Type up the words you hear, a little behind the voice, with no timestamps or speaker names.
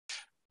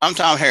I'm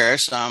Tom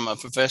Harris. I'm a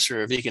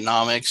professor of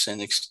economics at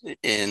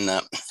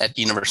the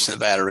University of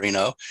Nevada,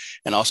 Reno,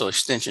 and also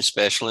extension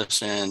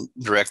specialist and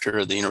director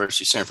of the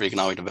University Center for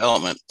Economic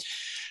Development.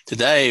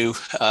 Today,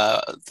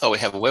 thought we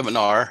have a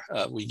webinar.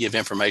 We give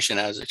information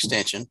as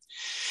extension,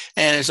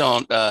 and it's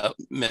on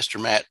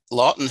Mr. Matt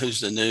Lawton,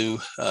 who's the new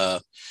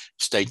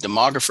state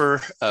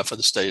demographer for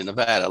the state of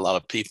Nevada. A lot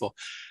of people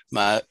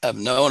have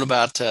known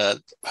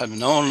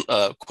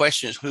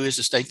questions: who is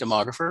the state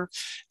demographer,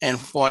 and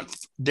what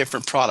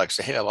different products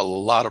they have. A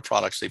lot of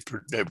products they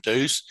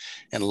produce,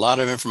 and a lot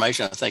of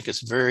information. I think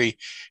it's very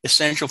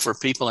essential for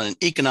people in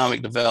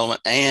economic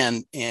development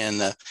and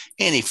in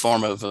any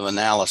form of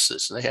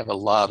analysis. They have a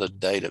lot of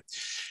data.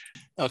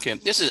 Okay,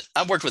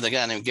 I worked with a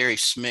guy named Gary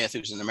Smith,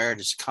 who's an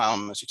emeritus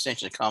economist,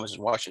 extension economist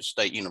at Washington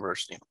State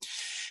University,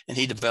 and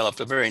he developed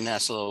a very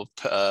nice little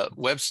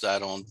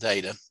website on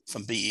data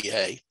from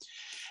BEA.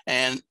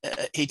 And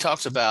he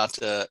talks about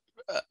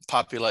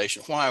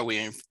population. Why are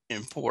we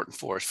important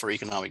for us for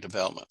economic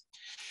development?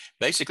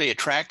 Basically,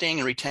 attracting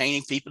and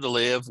retaining people to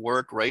live,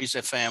 work, raise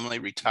their family,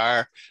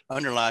 retire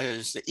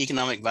underlies the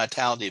economic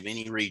vitality of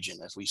any region,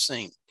 as we've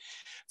seen.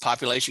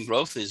 Population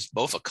growth is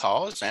both a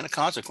cause and a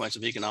consequence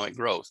of economic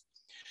growth.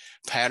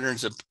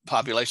 Patterns of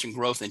population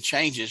growth and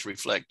changes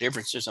reflect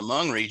differences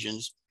among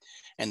regions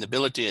and the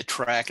ability to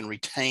attract and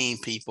retain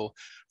people,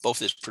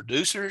 both as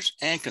producers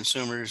and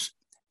consumers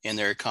in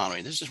their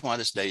economy. This is why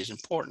this data is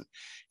important.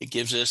 It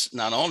gives us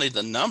not only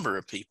the number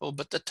of people,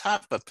 but the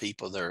type of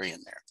people that are in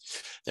there.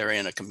 They're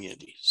in a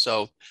community.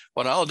 So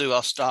what I'll do,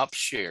 I'll stop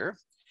share.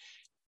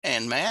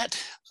 And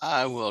Matt,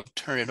 I will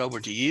turn it over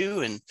to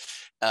you. And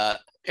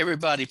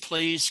everybody,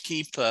 please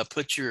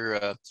put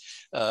your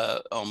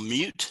on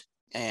mute.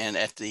 And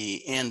at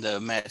the end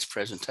of Matt's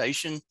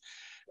presentation,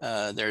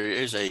 there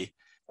is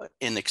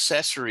in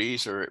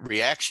accessories or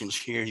reactions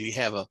here, you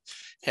have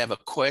a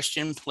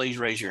question, please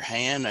raise your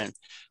hand.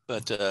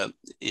 But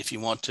if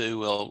you want to,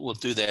 we'll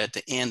do that at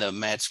the end of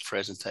Matt's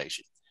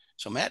presentation.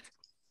 So Matt,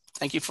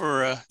 thank you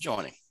for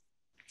joining.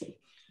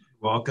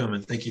 Welcome,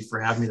 and thank you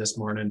for having me this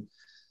morning.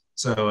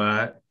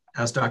 So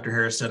as Dr.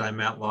 Harris said, I'm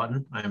Matt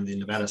Lawton. I'm the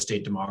Nevada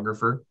State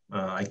Demographer.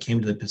 I came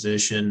to the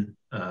position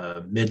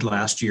mid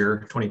last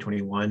year,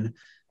 2021,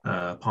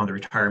 upon the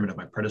retirement of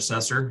my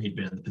predecessor. He'd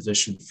been in the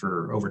position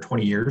for over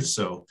 20 years,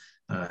 so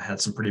had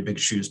some pretty big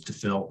shoes to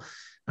fill.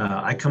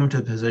 I come to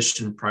the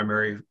position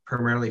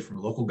primarily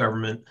from local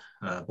government,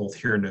 both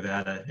here in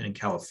Nevada and in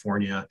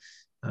California.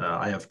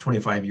 I have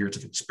 25 years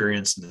of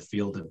experience in the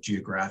field of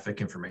geographic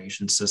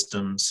information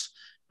systems.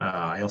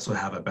 I also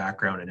have a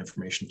background in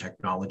information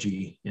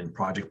technology, in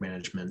project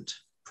management,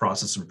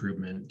 process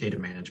improvement, data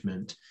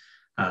management.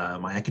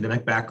 My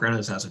academic background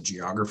is as a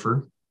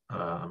geographer.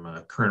 I'm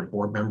a current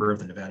board member of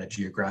the Nevada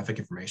Geographic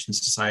Information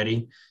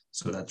Society.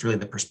 So that's really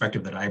the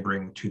perspective that I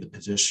bring to the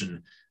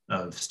position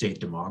of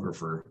state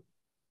demographer.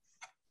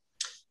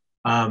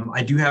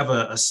 I do have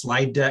a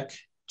slide deck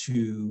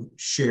to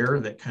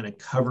share that kind of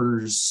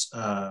covers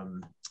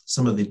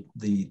some of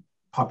the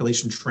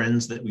population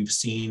trends that we've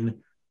seen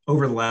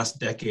over the last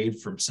decade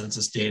from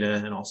census data,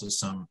 and also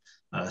some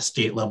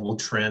state level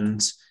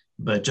trends.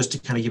 But just to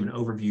kind of give an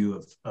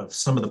overview of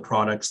some of the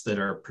products that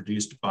are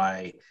produced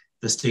by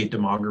the state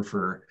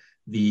demographer,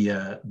 the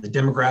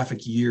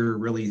demographic year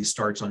really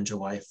starts on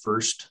July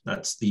 1st.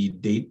 That's the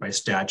date by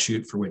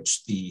statute for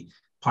which the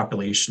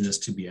population is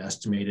to be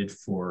estimated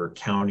for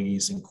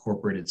counties,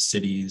 incorporated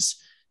cities,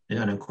 and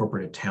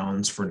unincorporated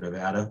towns for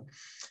Nevada.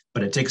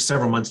 But it takes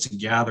several months to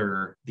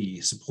gather the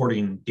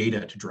supporting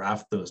data to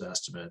draft those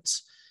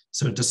estimates.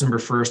 So December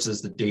 1st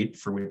is the date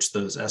for which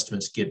those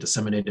estimates get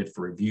disseminated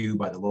for review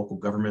by the local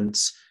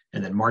governments.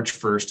 And then March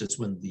 1st is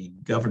when the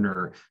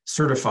governor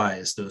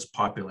certifies those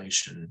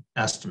population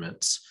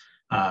estimates.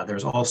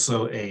 There's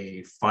also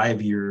a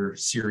 5-year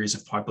series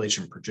of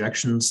population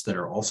projections that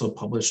are also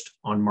published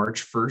on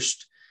March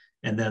 1st.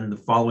 And then the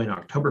following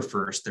October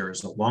 1st, there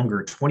is a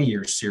longer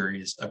 20-year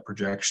series of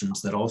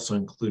projections that also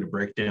include a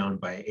breakdown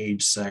by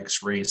age,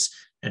 sex, race,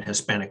 and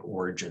Hispanic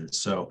origin.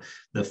 So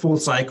the full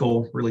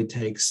cycle really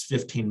takes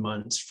 15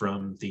 months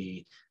from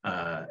the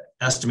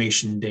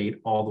estimation date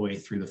all the way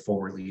through the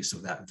full release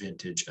of that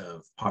vintage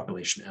of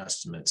population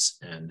estimates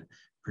and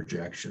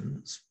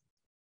projections.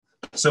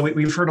 So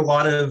we've heard a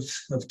lot of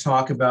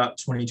talk about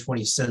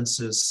 2020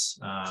 census,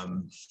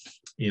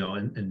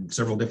 in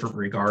several different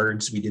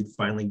regards. We did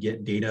finally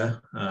get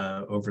data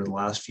over the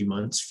last few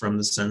months from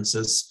the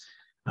census.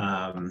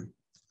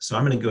 So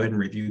I'm going to go ahead and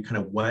review kind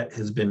of what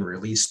has been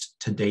released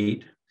to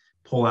date,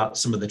 pull out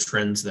some of the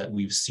trends that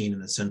we've seen in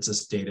the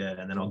census data,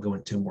 and then I'll go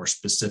into a more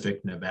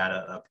specific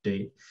Nevada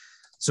update.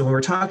 So when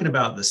we're talking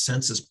about the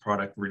census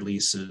product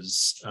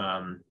releases,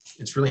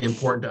 it's really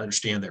important to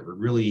understand that we're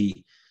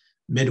really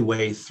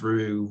midway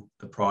through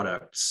the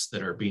products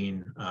that are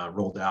being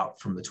rolled out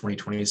from the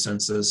 2020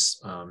 census.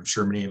 I'm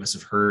sure many of us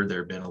have heard there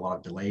have been a lot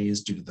of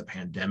delays due to the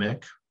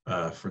pandemic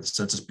for the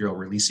Census Bureau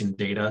releasing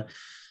data.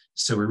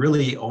 So we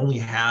really only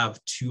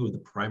have two of the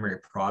primary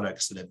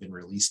products that have been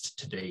released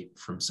to date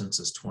from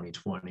Census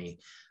 2020.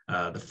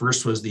 The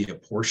first was the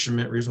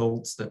apportionment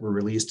results that were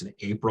released in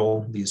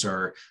April. These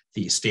are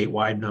the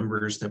statewide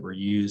numbers that were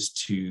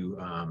used to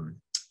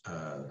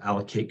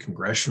allocate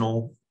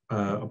congressional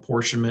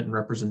apportionment and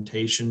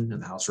representation in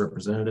the House of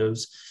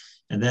Representatives.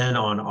 And then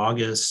on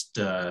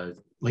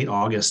late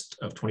August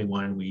of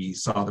 21, we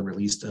saw the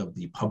release of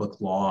the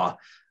public law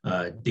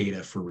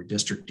data for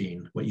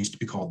redistricting, what used to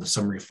be called the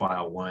Summary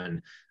File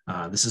 1.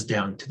 This is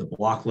down to the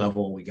block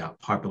level. We got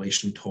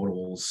population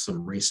totals,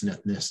 some race and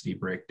ethnicity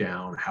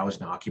breakdown,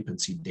 housing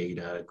occupancy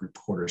data, group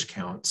quarters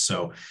counts.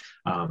 So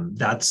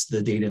that's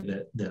the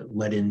data that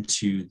led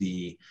into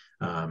the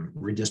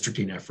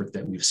redistricting effort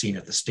that we've seen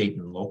at the state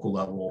and local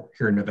level.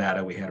 Here in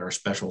Nevada, we had our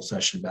special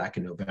session back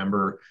in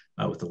November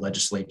with the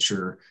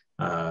legislature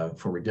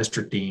for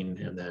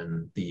redistricting, and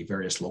then the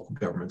various local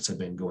governments have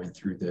been going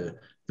through the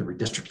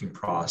redistricting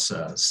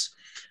process.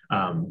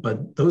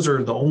 But those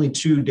are the only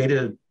two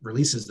data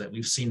releases that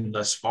we've seen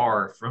thus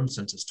far from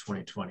Census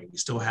 2020. We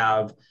still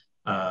have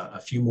a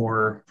few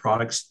more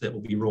products that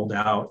will be rolled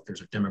out.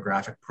 There's a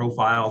demographic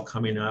profile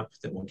coming up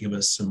that will give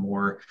us some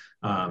more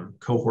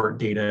cohort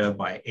data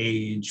by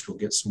age. We'll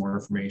get some more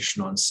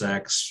information on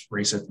sex,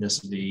 race,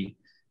 ethnicity,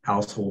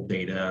 household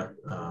data.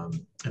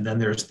 And then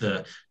there's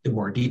the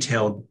more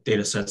detailed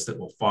data sets that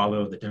will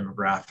follow the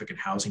demographic and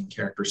housing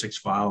characteristics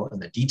file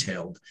and the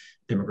detailed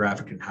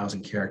demographic and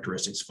housing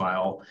characteristics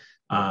file.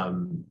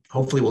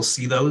 Hopefully we'll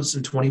see those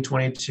in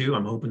 2022.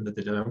 I'm hoping that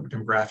the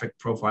demographic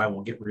profile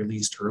will get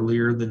released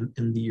earlier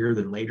in the year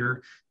than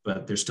later,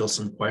 but there's still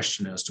some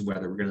question as to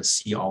whether we're going to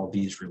see all of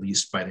these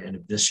released by the end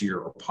of this year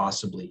or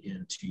possibly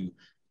into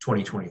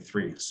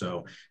 2023.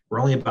 So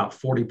we're only about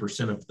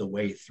 40% of the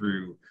way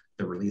through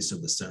the release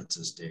of the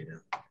census data.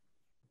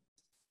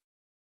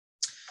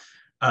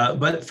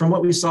 But from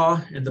what we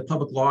saw in the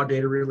public law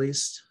data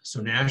release,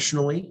 so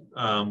nationally,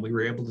 we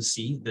were able to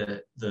see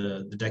that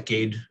the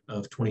decade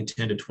of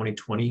 2010 to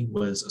 2020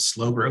 was a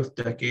slow growth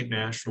decade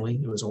nationally.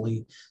 It was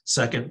only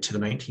second to the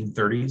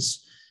 1930s.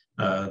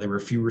 There were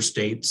fewer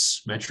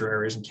states, metro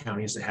areas, and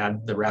counties that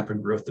had the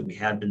rapid growth that we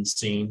had been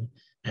seeing,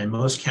 and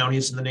most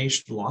counties in the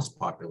nation lost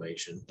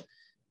population.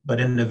 But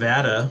in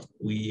Nevada,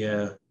 we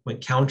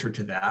went counter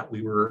to that.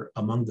 We were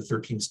among the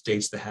 13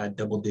 states that had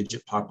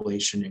double-digit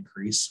population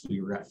increase.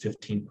 We were at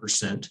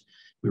 15%.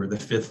 We were the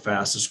fifth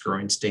fastest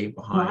growing state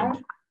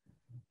behind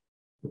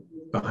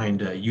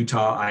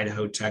Utah,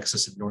 Idaho,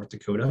 Texas, and North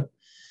Dakota.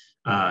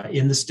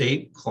 In the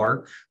state,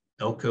 Clark,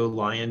 Elko,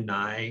 Lyon,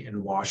 Nye,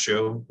 and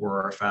Washoe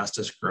were our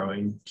fastest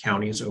growing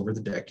counties over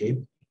the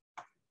decade.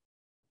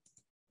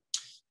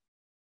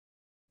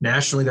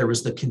 Nationally, there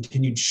was the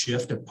continued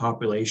shift of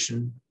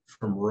population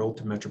from rural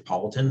to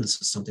metropolitan.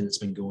 This is something that's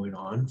been going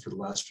on for the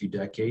last few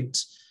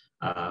decades.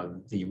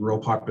 The rural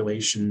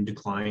population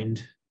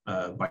declined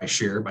by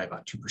share by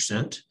about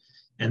 2%.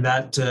 And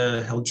that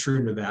held true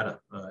in Nevada.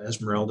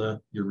 Esmeralda,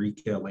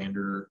 Eureka,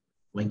 Lander,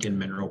 Lincoln,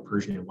 Mineral,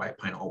 Pershing, and White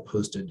Pine all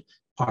posted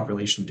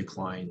population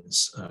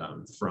declines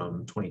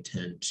from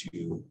 2010 to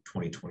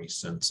 2020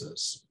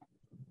 census.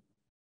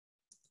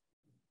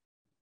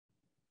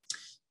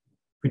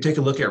 If we take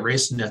a look at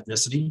race and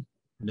ethnicity,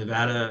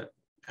 Nevada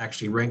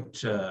actually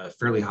ranked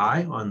fairly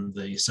high on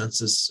the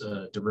Census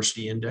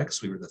Diversity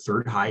Index. We were the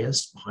third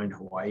highest behind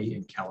Hawaii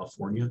and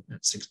California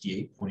at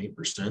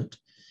 68.8%.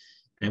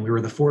 And we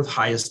were the fourth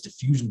highest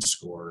diffusion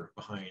score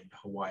behind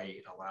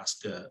Hawaii,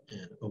 Alaska,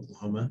 and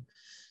Oklahoma.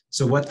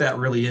 So what that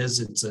really is,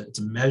 it's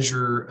a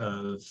measure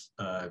of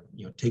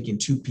taking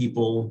two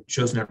people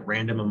chosen at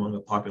random among a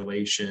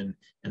population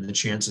and the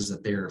chances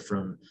that they're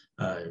from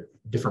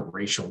different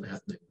racial and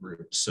ethnic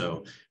groups.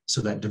 So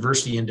that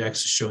diversity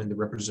index is showing the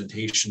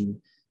representation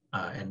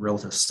and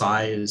relative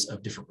size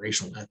of different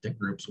racial and ethnic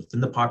groups within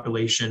the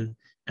population.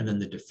 And then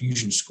the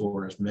diffusion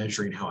score is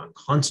measuring how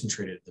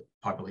unconcentrated the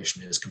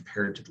population is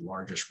compared to the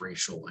largest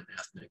racial and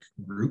ethnic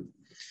group.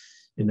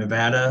 In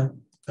Nevada,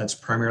 that's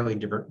primarily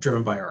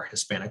driven by our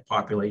Hispanic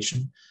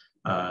population.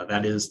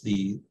 That is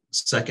the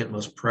second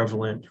most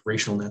prevalent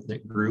racial and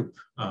ethnic group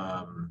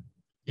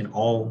in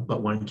all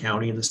but one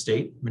county in the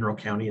state. Mineral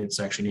County, it's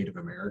actually Native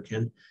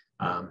American.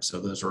 So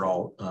those are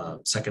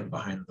all second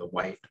behind the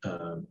white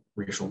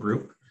racial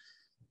group.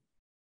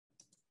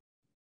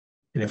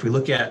 And if we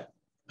look at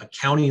a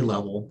county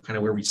level, kind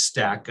of where we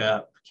stack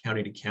up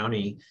county to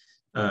county,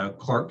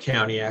 Clark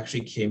County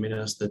actually came in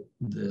as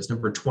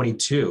number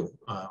 22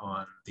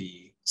 on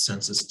the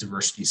census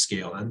diversity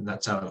scale, and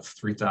that's out of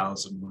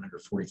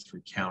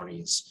 3,143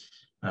 counties.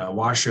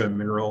 Washoe and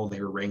Mineral,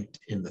 they were ranked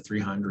in the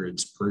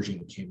 300s.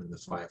 Pershing came in the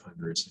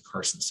 500s, and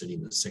Carson City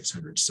in the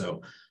 600s.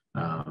 So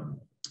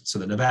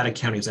the Nevada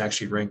county is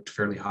actually ranked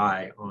fairly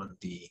high on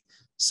the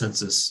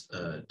census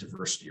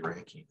diversity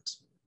rankings.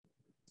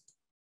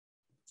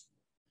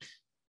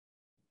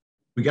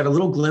 We got a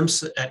little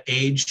glimpse at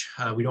age.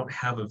 We don't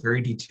have a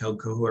very detailed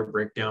cohort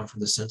breakdown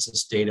from the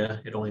census data.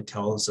 It only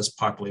tells us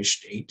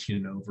population 18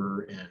 and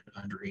over and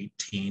under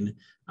 18.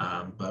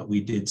 But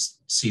we did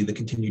see the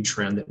continued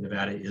trend that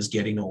Nevada is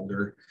getting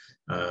older.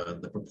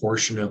 The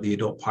proportion of the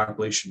adult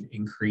population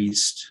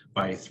increased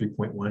by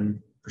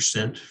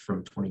 3.1%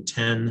 from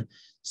 2010.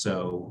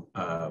 So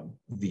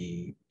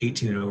the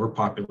 18 and over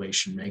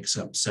population makes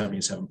up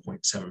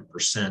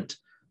 77.7%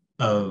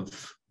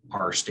 of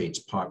our state's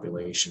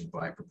population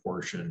by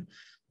proportion.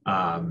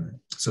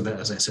 So that,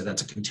 as I said,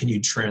 that's a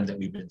continued trend that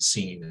we've been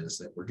seeing, is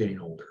that we're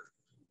getting older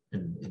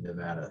in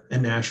Nevada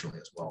and nationally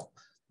as well.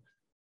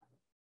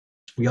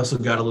 We also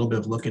got a little bit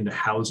of look into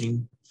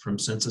housing from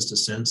census to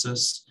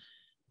census.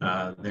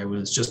 There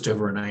was just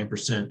over a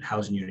 9%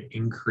 housing unit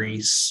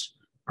increase.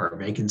 Our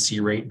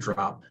vacancy rate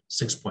dropped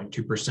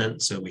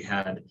 6.2%. So we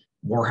had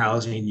more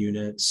housing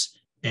units,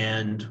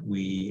 and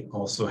we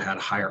also had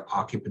higher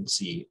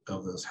occupancy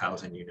of those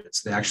housing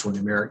units. The actual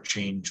numeric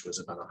change was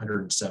about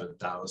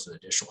 107,000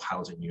 additional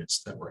housing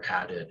units that were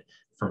added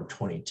from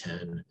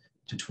 2010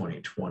 to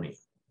 2020.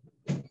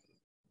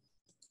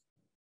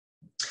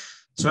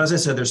 So as I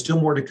said, there's still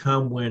more to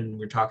come when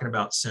we're talking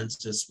about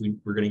census.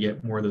 We're going to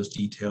get more of those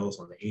details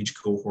on the age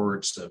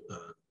cohorts, of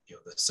the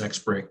sex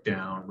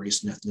breakdown,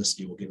 race and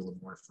ethnicity. We'll get a little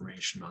more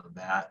information on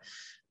that.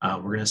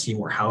 We're going to see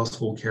more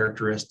household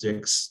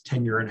characteristics,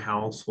 tenure in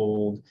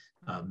household,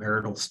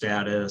 marital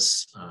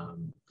status,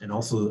 and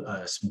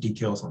also some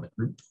details on the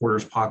group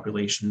porters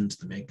populations,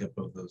 the makeup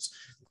of those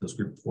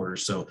group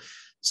porters. So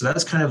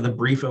that's kind of the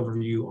brief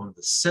overview on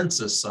the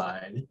census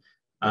side.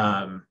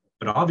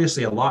 But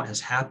obviously a lot has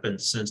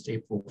happened since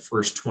April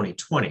 1st,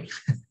 2020.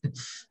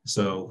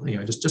 So,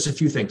 just a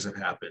few things have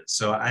happened.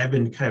 So I've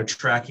been kind of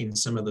tracking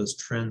some of those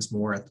trends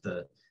more at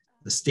the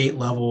state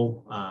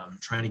level,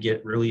 trying to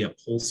get really a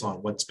pulse on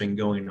what's been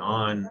going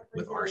on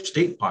with our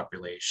state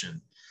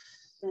population.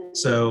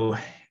 So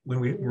when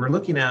we're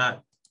looking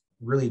at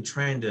really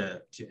trying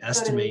to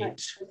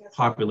estimate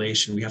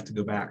population, we have to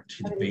go back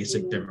to the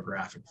basic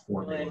demographic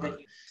formula.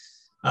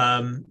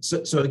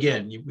 So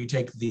again, we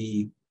take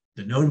the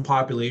known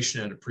population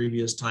at a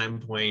previous time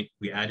point,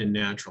 we add in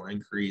natural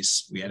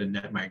increase, we add in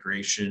net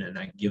migration, and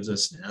that gives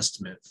us an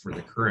estimate for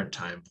the current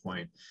time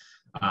point.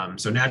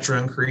 So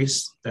natural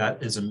increase,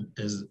 that is a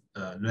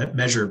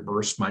measure of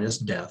births minus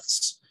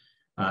deaths,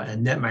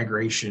 and net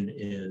migration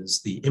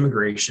is the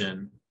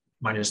immigration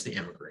minus the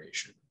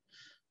immigration.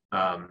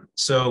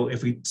 So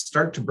if we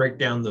start to break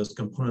down those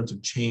components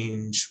of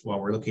change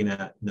while we're looking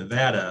at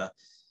Nevada,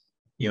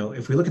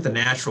 if we look at the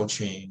natural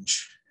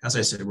change, as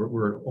I said,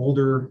 we're an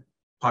older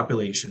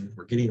population,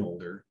 we're getting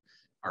older,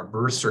 our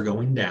births are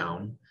going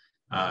down.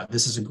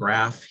 This is a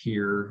graph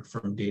here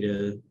from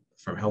data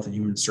from Health and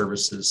Human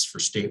Services for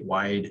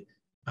statewide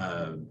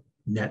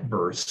net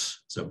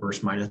births, so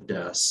births minus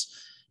deaths.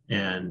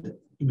 And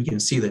we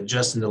can see that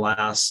just in the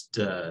last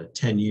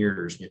 10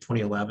 years,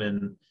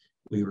 2011,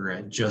 we were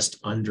at just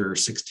under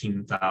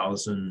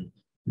 16,000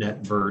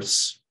 net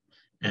births.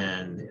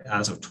 And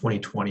as of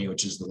 2020,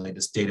 which is the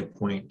latest data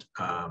point,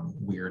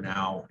 we are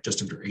now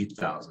just under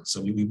 8,000. So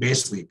we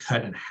basically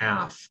cut in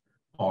half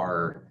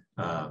our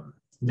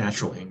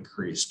natural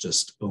increase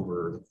just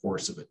over the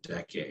course of a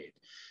decade.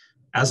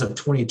 As of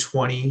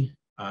 2020,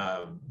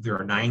 there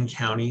are 9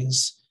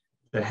 counties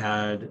that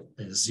had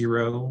a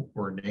 0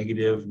 or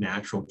negative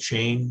natural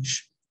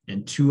change,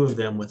 and 2 of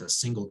them with a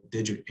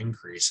single-digit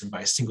increase. And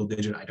by single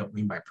digit, I don't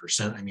mean by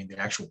percent, I mean the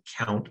actual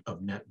count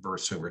of net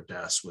births over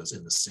deaths was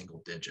in the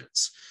single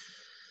digits.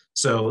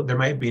 So there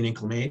might be an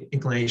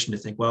inclination to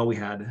think, well, we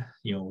had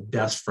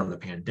deaths from the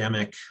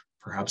pandemic,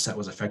 perhaps that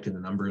was affecting the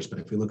numbers. But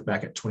if we look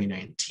back at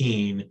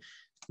 2019,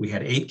 we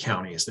had 8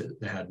 counties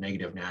that had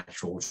negative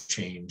natural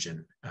change,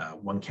 and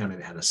 1 county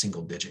that had a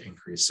single-digit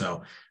increase.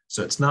 So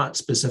it's not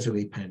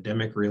specifically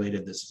pandemic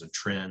related. This is a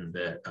trend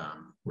that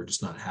we're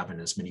just not having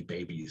as many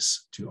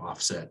babies to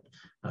offset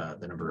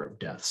the number of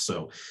deaths.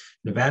 So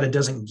Nevada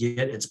doesn't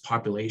get its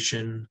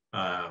population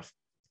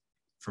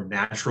from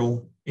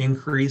natural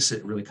increase.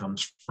 It really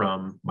comes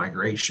from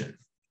migration.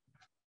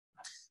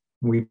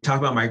 When we talk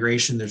about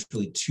migration, there's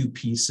really 2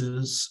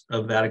 pieces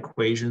of that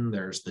equation.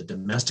 There's the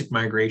domestic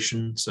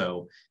migration,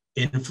 so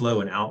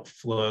inflow and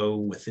outflow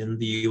within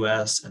the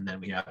US, and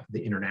then we have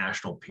the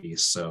international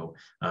piece, so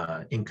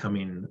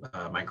incoming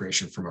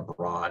migration from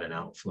abroad and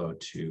outflow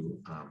to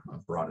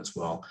abroad as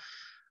well.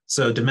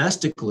 So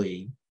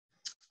domestically,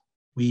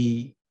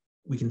 we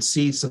can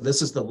see, so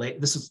this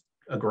is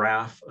a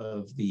graph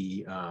of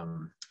the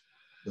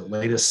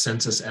latest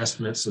census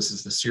estimates. This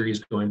is the series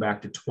going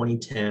back to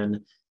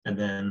 2010, and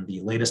then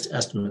the latest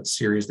estimate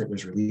series that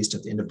was released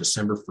at the end of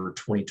December for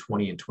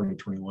 2020 and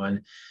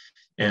 2021.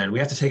 And we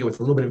have to take it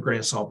with a little bit of a grain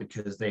of salt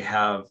because they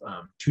have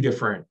 2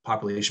 different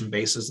population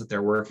bases that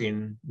they're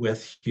working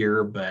with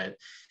here. But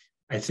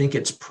I think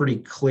it's pretty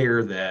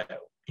clear that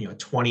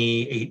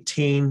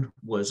 2018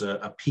 was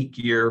a peak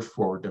year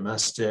for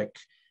domestic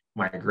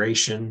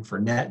migration, for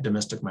net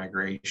domestic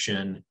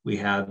migration. We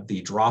had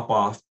the drop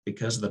off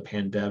because of the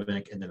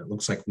pandemic, and then it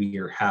looks like we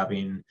are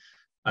having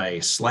a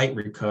slight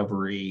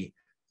recovery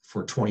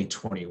for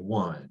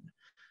 2021.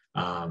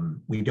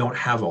 We don't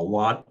have a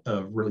lot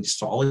of really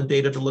solid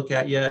data to look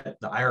at yet.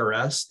 The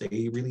IRS,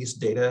 they released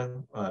data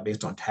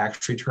based on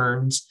tax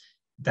returns.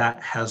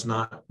 That has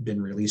not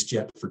been released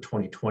yet for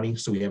 2020,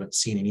 so we haven't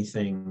seen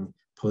anything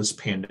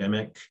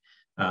post-pandemic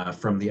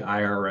from the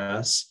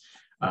IRS.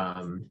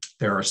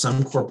 There are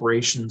some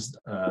corporations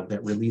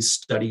that release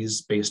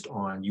studies based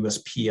on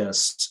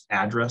USPS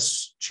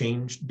address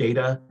change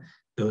data.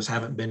 Those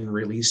haven't been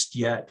released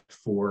yet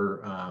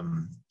for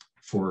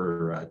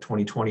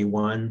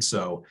 2021.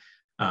 So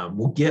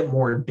we'll get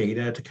more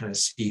data to kind of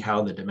see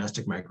how the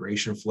domestic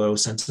migration flow.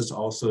 Census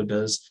also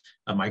does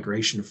a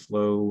migration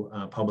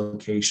flow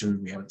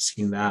publication. We haven't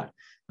seen that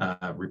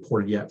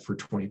reported yet for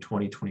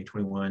 2020,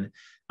 2021.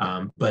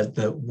 But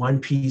the one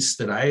piece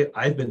that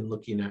I've been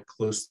looking at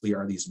closely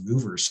are these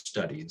mover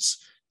studies.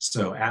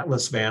 So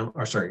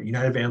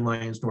United Van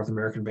Lines, North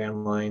American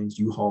Van Lines,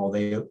 U-Haul,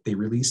 they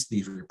release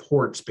these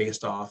reports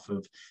based off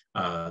of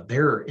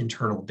their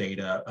internal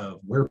data of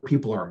where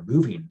people are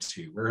moving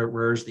to,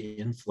 where's the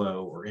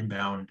inflow or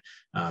inbound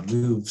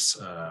moves,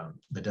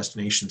 the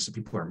destinations that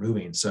people are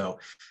moving. So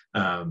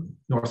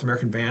North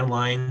American Van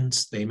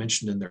Lines, they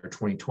mentioned in their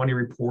 2020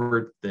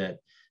 report that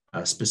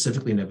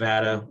specifically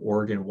Nevada,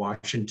 Oregon,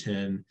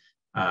 Washington,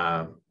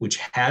 which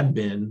had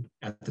been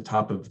at the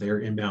top of their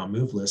inbound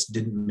move list,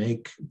 didn't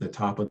make the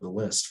top of the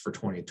list for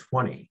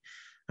 2020.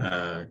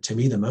 To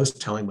me, the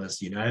most telling was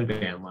the United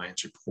Van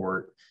Lines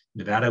report.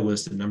 Nevada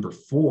was the number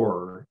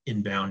 4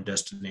 inbound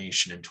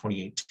destination in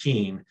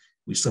 2018.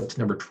 We slipped to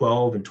number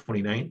 12 in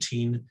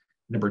 2019,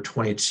 number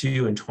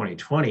 22 in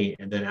 2020.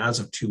 And then as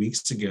of 2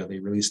 weeks ago, they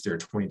released their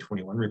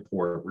 2021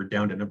 report. We're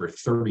down to number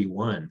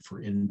 31 for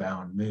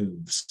inbound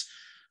moves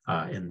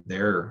in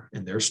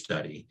their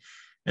study.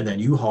 And then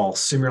U-Haul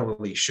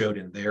similarly showed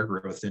in their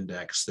growth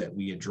index that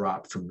we had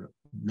dropped from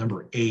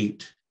number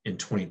 8 in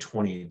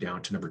 2020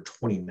 down to number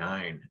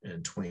 29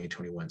 in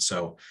 2021.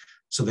 So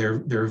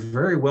there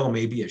very well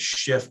may be a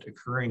shift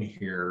occurring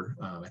here.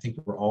 I think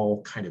we're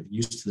all kind of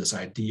used to this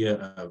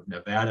idea of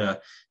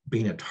Nevada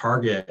being a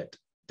target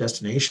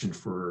destination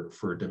for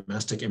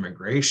domestic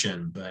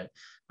immigration, but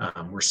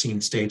we're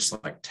seeing states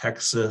like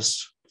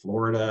Texas,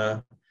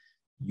 Florida,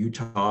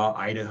 Utah,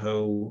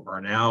 Idaho are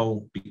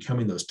now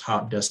becoming those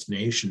top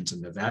destinations,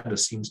 and Nevada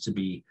seems to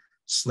be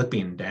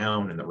slipping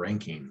down in the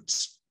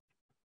rankings.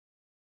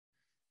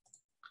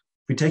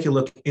 If we take a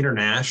look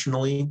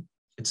internationally,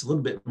 it's a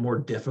little bit more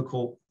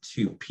difficult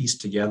to piece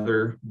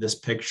together this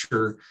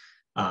picture.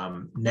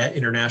 Net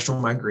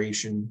international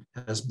migration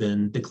has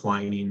been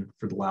declining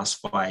for the last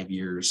 5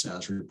 years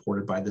as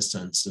reported by the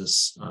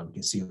census. You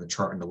can see in the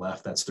chart on the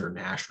left, that's their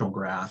national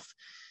graph.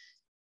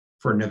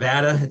 For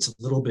Nevada, it's a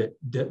little bit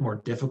more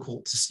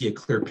difficult to see a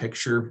clear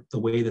picture. The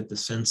way that the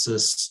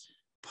census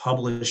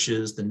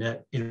publishes the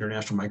net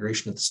international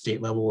migration at the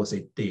state level is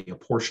they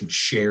apportion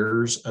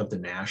shares of the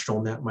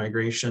national net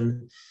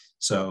migration.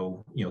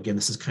 So, again,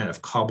 this is kind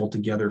of cobbled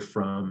together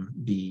from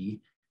the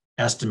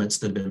estimates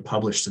that have been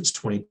published since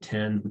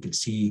 2010. We can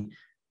see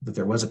that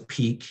there was a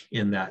peak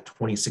in that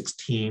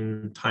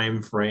 2016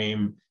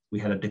 timeframe. We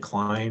had a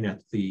decline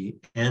at the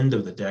end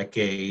of the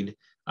decade.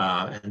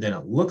 And then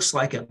it looks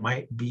like it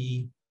might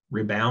be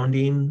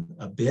rebounding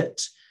a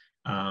bit.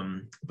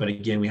 But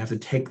again, we have to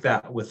take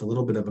that with a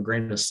little bit of a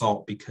grain of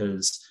salt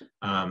because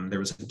there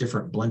was a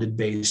different blended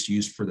base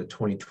used for the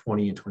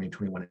 2020 and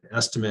 2021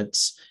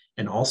 estimates.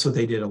 And also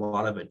they did a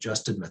lot of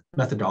adjusted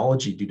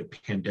methodology due to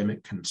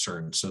pandemic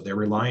concerns. So they're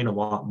relying a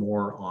lot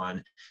more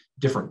on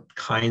different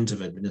kinds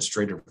of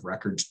administrative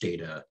records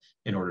data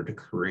in order to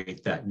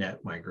create that net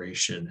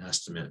migration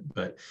estimate.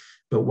 But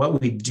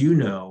what we do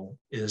know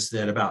is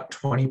that about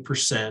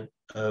 20%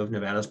 of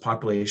Nevada's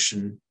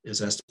population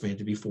is estimated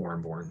to be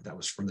foreign-born. That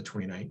was from the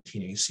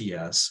 2019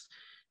 ACS.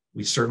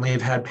 We certainly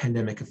have had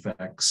pandemic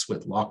effects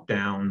with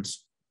lockdowns,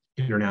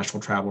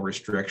 international travel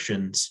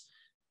restrictions.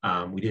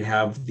 We did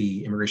have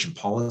the immigration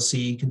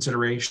policy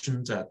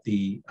considerations at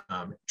the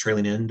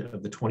trailing end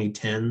of the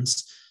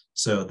 2010s.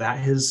 So that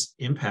has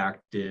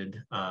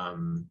impacted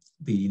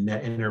the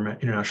net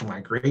international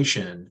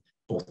migration,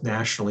 both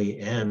nationally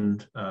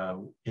and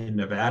in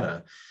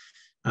Nevada.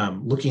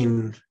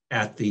 Looking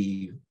at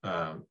the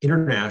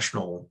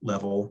international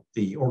level,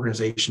 the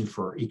Organization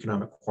for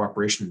Economic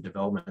Cooperation and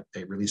Development,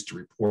 they released a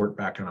report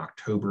back in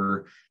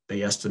October.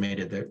 They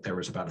estimated that there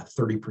was about a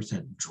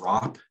 30%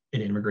 drop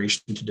in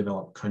immigration to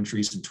developed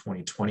countries in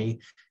 2020,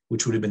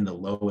 which would have been the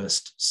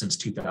lowest since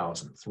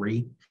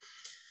 2003.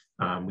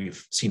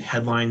 We've seen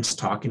headlines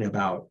talking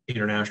about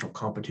international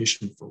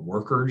competition for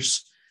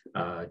workers.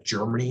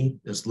 Germany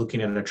is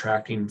looking at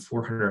attracting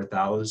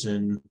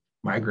 400,000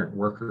 migrant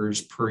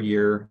workers per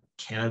year.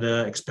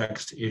 Canada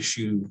expects to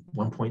issue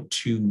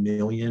 1.2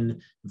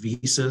 million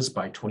visas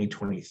by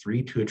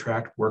 2023 to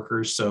attract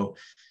workers. So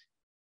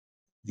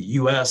the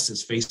US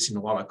is facing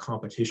a lot of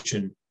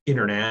competition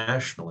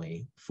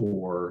internationally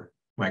for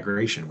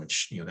migration,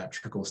 which that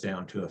trickles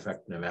down to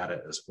affect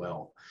Nevada as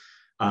well.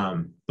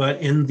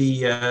 But in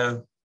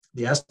the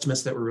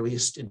estimates that were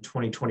released in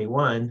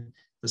 2021,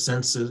 the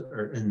census,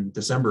 or in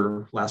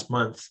December last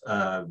month,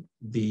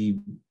 the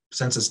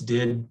census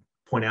did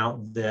point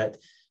out that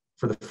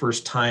for the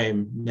first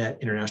time, net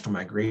international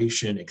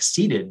migration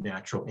exceeded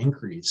natural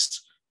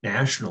increase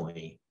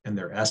nationally in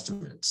their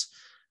estimates.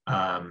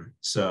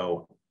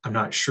 So I'm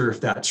not sure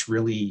if that's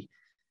really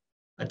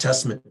a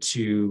testament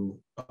to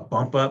a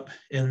bump up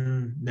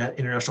in net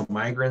international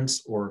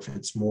migrants, or if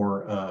it's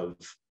more of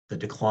the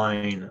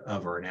decline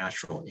of our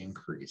natural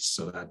increase.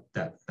 So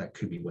that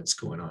could be what's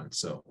going on.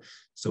 So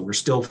we're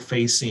still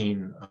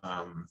facing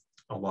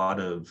a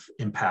lot of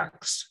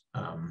impacts,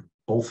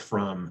 both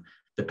from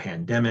the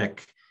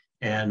pandemic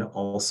and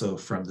also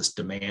from this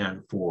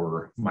demand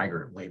for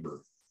migrant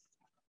labor.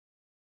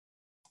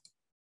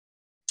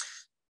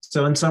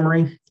 So in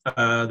summary,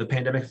 the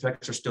pandemic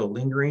effects are still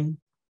lingering.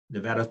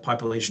 Nevada's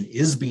population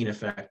is being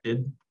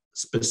affected.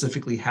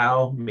 Specifically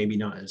how, maybe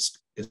not as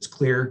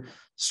clear.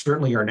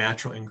 Certainly our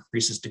natural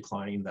increase is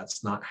declining.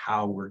 That's not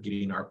how we're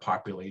getting our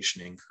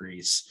population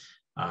increase.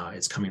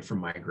 It's coming from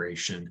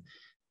migration.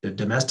 The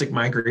domestic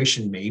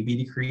migration may be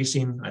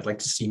decreasing. I'd like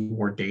to see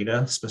more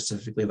data,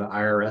 specifically the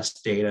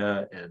IRS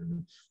data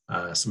and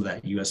some of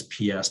that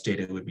USPS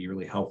data would be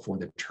really helpful in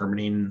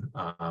determining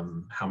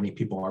how many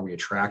people are we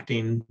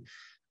attracting.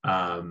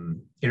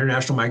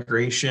 International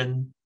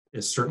migration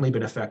has certainly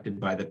been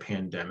affected by the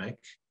pandemic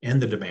and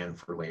the demand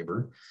for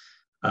labor.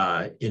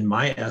 In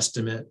my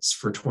estimates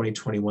for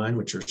 2021,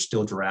 which are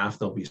still draft,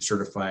 they'll be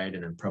certified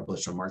and then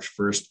published on March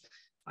 1st,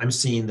 I'm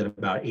seeing that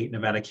about 8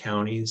 Nevada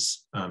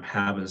counties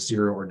have a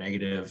 0 or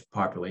negative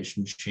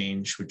population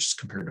change, which is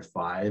compared to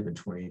 5 in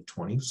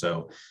 2020.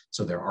 So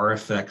there are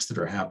effects that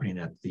are happening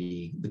at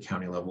the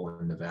county level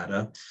in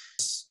Nevada.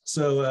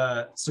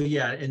 So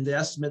yeah, in the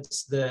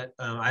estimates that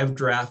I've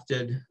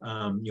drafted,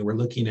 we're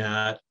looking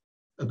at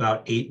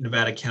about 8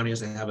 Nevada counties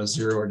that have a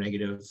 0 or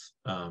negative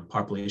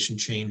population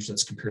change.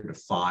 That's compared to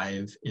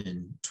 5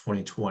 in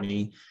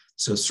 2020.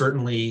 So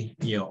certainly,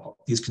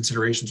 these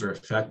considerations are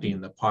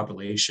affecting the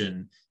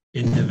population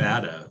in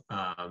Nevada.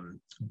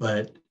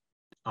 But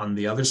on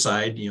the other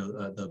side,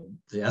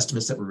 the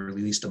estimates that were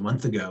released a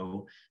month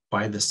ago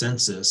by the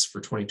census for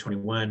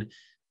 2021,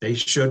 they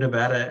showed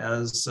Nevada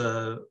as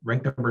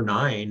ranked number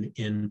 9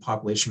 in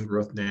population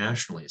growth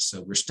nationally.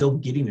 So we're still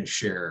getting a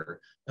share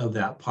of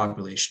that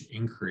population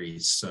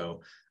increase.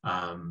 So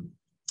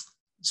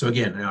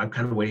again, I'm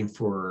kind of waiting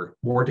for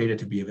more data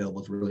to be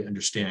available to really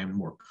understand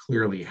more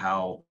clearly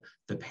how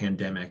the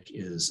pandemic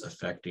is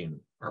affecting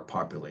our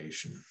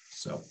population.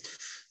 So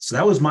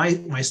that was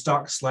my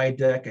stock slide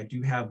deck. I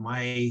do have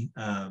my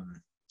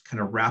kind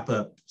of wrap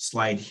up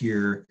slide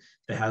here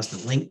that has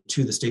the link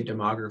to the state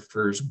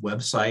demographer's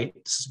website.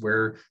 This is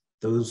where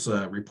those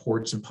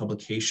reports and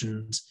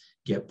publications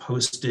get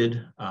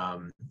posted.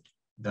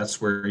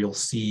 That's where you'll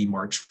see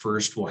March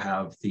 1st, we'll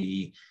have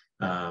the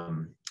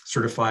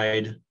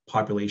certified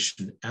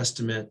population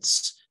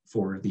estimates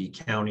for the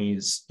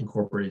counties,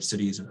 incorporated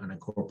cities, and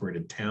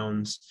unincorporated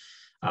towns.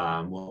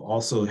 We'll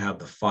also have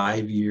the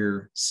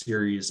 5-year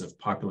series of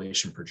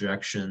population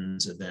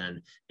projections. And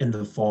then in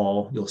the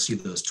fall, you'll see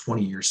those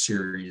 20-year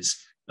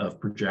series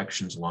of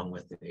projections along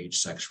with the age,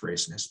 sex,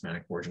 race, and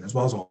Hispanic origin, as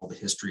well as all the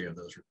history of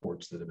those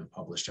reports that have been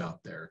published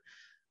out there.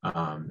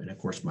 And of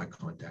course, my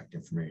contact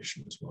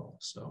information as well.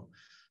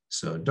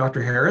 So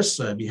Dr. Harris,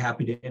 I'd be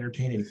happy to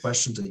entertain any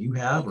questions that you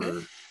have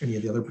or any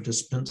of the other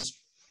participants.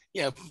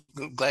 Yeah,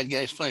 glad you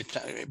guys plenty of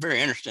time. Very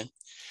interesting.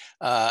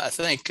 I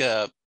think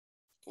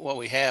what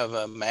we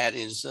have, Matt,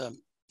 is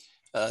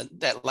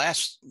that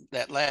last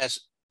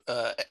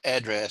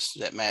address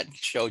that Matt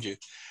showed you.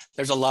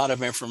 There's a lot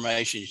of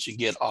information you should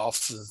get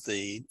off of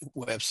the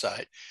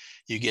website.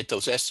 You get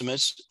those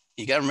estimates.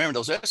 You got to remember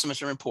those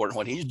estimates are important.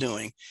 What he's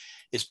doing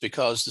is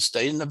because the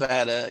state of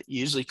Nevada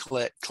usually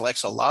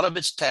collects a lot of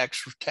its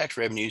tax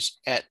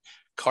revenues at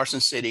Carson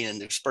City and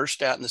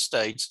dispersed out in the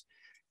states,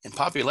 and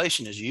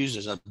population is used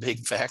as a big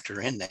factor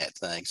in that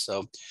thing.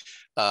 So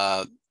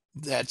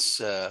that's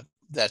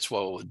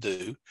what we'll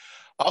do.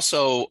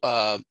 Also,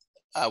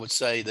 I would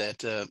say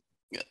that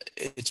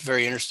it's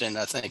very interesting.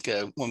 I think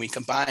when we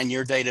combine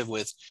your data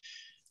with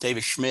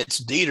David Schmidt's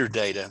Dieter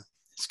data,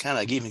 it's kind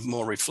of giving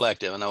more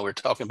reflective. I know we're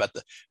talking about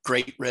the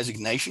great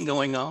resignation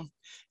going on.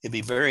 It'd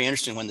be very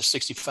interesting when the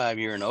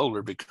 65-year and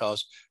older,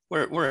 because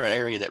we're an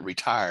area that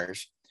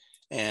retires,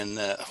 and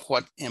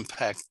what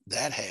impact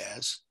that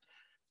has.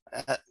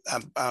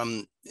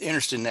 I'm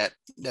interested in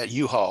that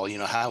U-Haul,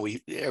 how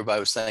everybody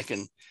was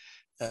thinking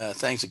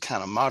things had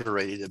kind of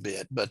moderated a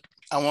bit, but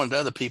I wanted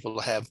other people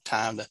to have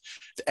time to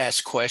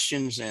ask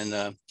questions.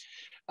 And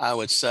I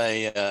would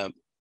say,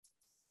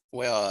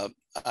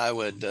 I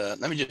would,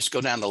 let me just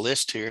go down the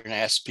list here and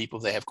ask people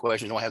if they have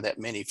questions. I don't have that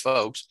many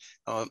folks.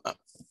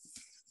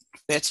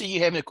 Betsy, you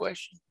have a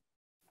question?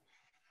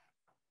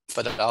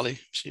 Fadali,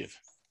 Shiv.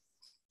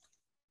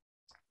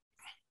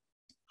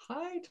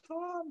 Hi,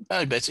 Tom.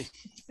 Hi, Betsy.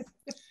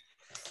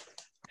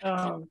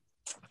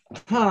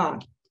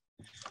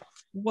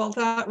 Well,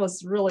 that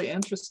was really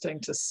interesting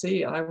to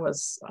see. I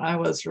was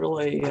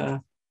really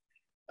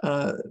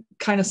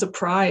kind of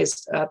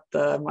surprised at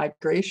the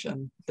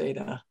migration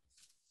data.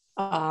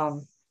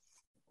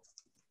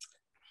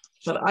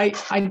 But I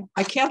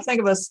can't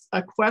think of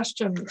a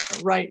question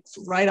right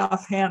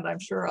offhand. I'm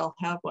sure I'll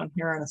have one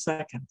here in a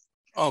second.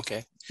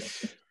 Okay.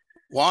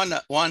 Juan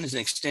is an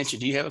extension.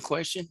 Do you have a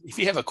question? If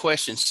you have a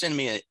question, send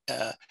me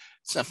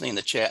something in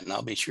the chat, and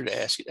I'll be sure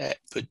to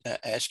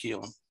ask you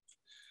one.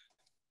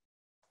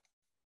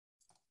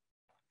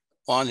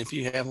 Juan, if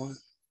you have one.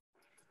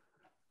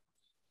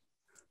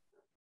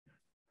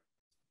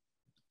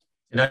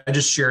 And I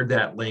just shared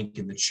that link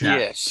in the chat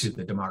Yes. to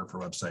the Demographer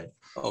website.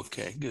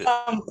 Okay, good.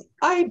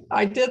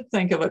 I did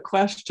think of a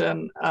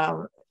question,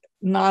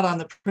 not on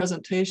the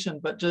presentation,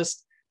 but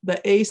just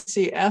the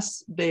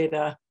ACS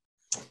data.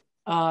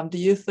 Do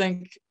you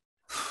think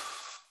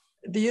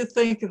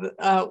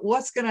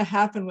what's going to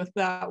happen with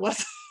that?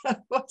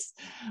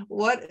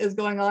 What is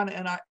going on?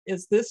 And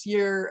is this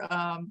year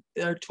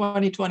or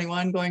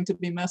 2021 going to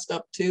be messed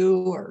up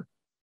too, or?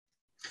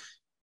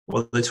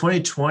 Well, the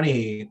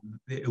 2020,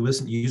 it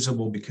wasn't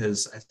usable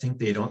because I think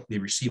they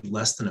received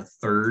less than a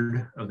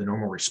third of the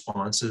normal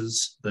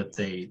responses that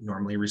they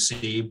normally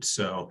received.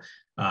 So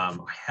I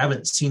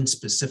haven't seen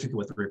specifically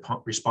what the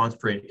response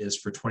rate is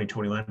for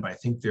 2021, but I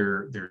think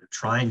they're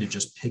trying to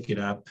just pick it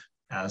up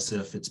as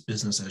if it's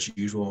business as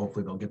usual.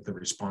 Hopefully they'll get the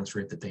response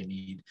rate that they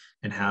need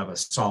and have a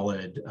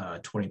solid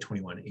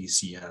 2021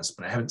 ACS.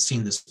 But I haven't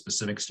seen the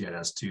specifics yet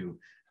as to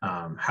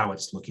how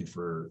it's looking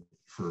for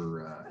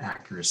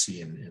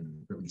accuracy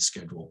and release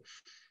schedule.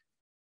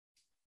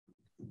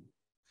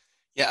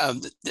 Yeah,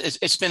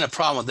 it's been a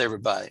problem with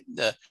everybody.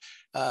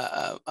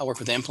 I work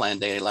with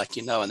implant data, like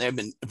you know, and they've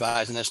been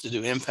advising us to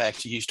do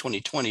impacts, to use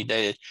 2020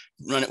 data,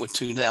 run it with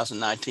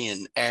 2019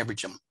 and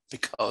average them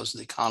because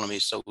the economy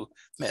is so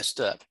messed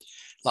up.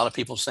 A lot of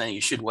people saying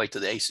you should wait to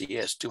the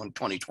ACS to in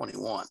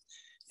 2021.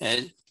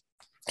 And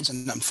it's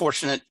an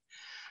unfortunate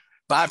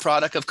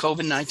byproduct of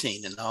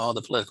COVID-19 and all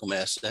the political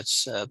mess.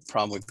 That's the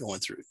problem we're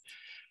going through.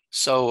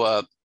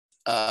 So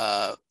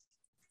how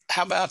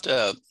about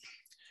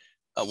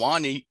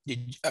Juan,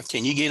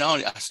 can you get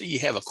on? I see you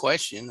have a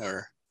question,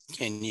 or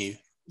can you,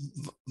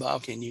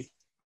 Bob, can you?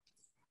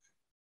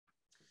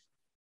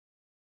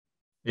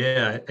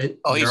 Yeah.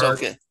 He's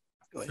okay.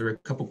 There are a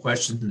couple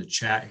questions in the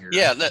chat here.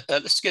 Yeah,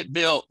 let's get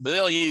Bill.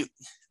 Bill's he's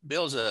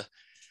going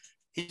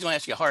to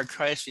ask you a hard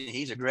question.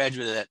 He's a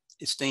graduate of that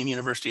esteemed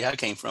university I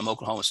came from,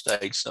 Oklahoma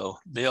State. So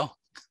Bill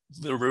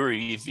Brewer,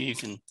 if you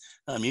can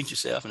unmute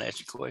yourself and ask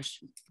your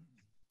question.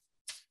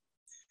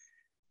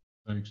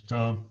 Thanks,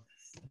 Tom.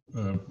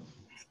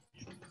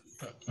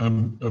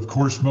 I'm, of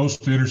course,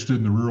 most interested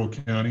in the rural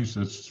counties.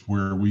 That's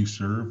where we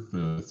serve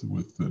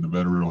with the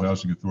Nevada Rural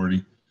Housing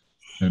Authority.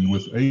 And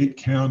with 8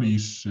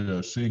 counties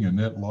seeing a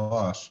net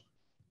loss,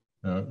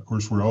 of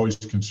course, we're always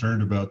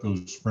concerned about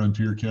those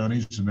frontier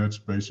counties, and that's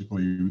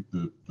basically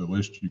the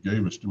list you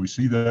gave us. Do we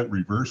see that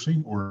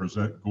reversing, or is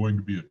that going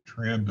to be a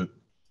trend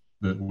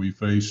that we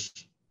face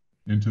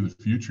into the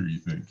future, you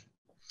think?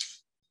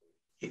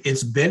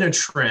 It's been a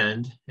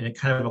trend, and it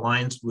kind of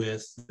aligns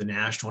with the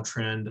national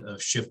trend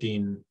of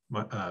shifting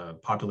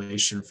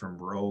population from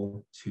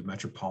rural to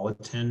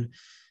metropolitan.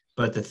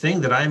 But the thing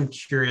that I'm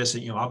curious,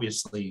 and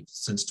obviously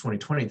since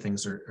 2020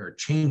 things are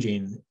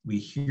changing, we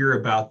hear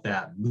about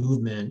that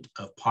movement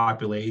of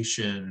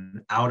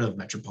population out of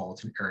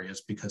metropolitan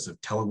areas because of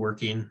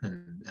teleworking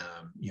and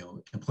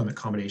employment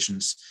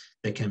accommodations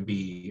that can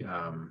be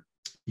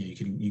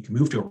you can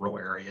move to a rural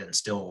area and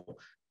still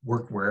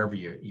work wherever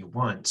you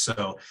want.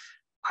 So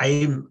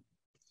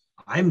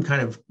I'm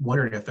kind of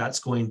wondering if that's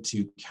going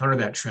to counter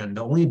that trend.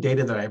 The only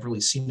data that I've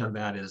really seen on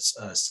that is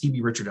CB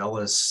Richard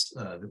Ellis,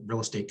 the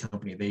real estate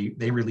company.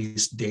 They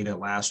released data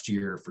last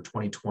year for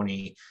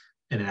 2020,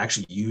 and it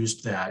actually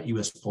used that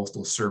U.S.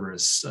 Postal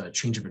Service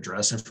change of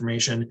address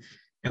information.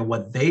 And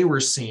what they were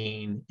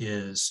seeing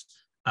is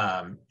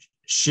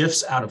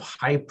shifts out of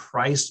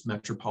high-priced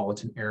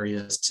metropolitan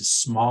areas to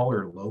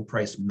smaller,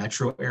 low-priced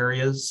metro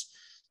areas.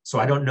 So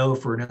I don't know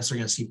if we're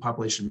necessarily going to see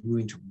population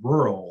moving to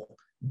rural,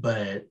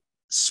 but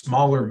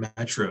smaller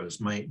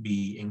metros might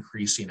be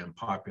increasing in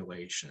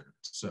population.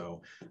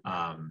 So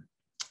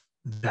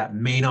that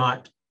may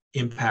not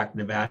impact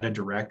Nevada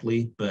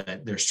directly,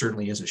 but there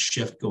certainly is a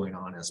shift going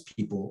on as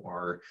people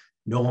are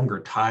no longer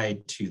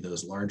tied to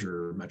those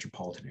larger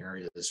metropolitan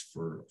areas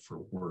for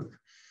work.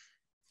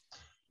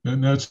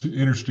 And that's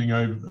interesting.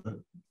 I've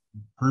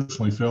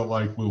personally felt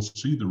like we'll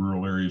see the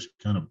rural areas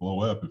kind of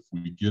blow up if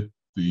we get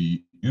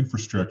the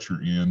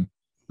infrastructure in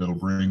that'll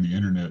bring the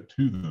internet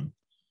to them.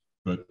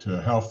 But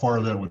how far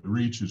that would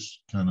reach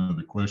is kind of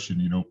the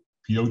question.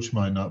 Pioche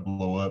might not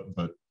blow up,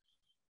 but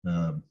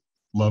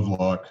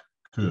Lovelock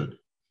could,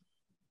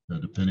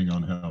 depending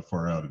on how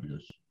far out it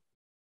is.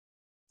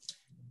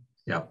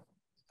 Yeah.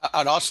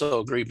 I'd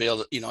also agree, Bill,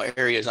 that,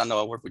 areas, I know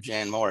I work with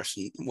Jan Morris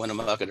and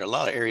Winnemucca, there are a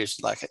lot of areas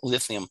like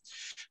lithium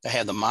that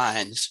have the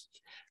mines.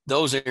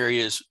 Those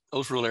areas,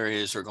 those rural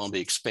areas are going to be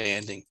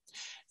expanding.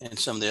 And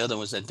some of the other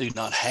ones that do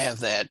not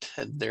have that,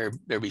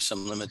 there'll be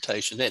some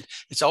limitation.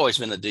 It's always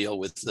been a deal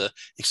with the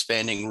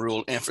expanding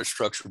rural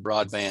infrastructure,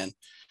 broadband,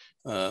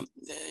 the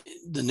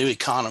new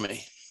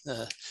economy.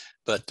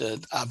 But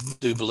I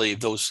do believe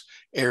those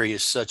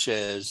areas such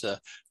as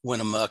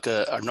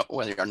Winnemucca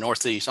or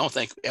Northeast, I don't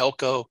think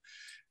Elko,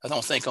 I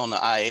don't think on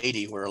the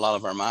I-80 where a lot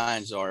of our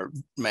mines are.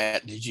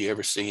 Matt, did you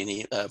ever see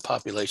any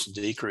population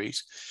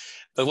decrease?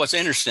 But what's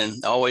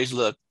interesting, always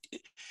look,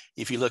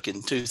 if you look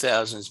in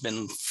 2000, it's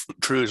been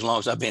true as long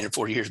as I've been here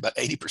 40 years, about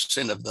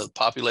 80% of the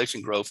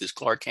population growth is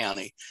Clark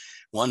County.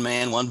 One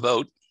man, one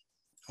vote,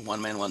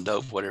 one man, one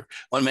dope, whatever.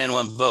 One man,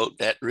 one vote.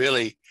 That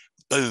really,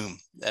 boom,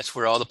 that's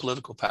where all the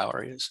political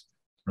power is.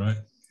 Right.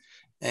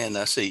 And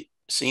I see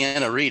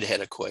Sienna Reed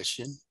had a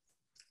question.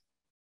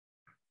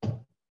 I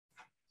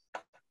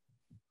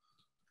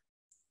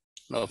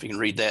don't know if you can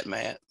read that,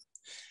 Matt.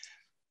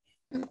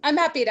 I'm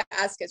happy to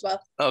ask as well.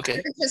 Okay.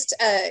 I'm just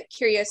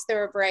curious,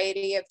 there are a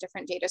variety of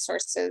different data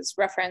sources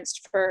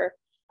referenced for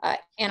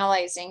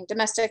analyzing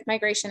domestic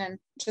migration, and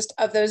just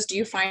of those, do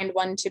you find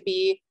one to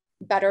be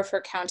better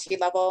for county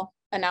level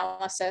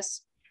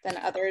analysis than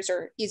others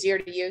or easier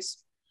to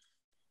use?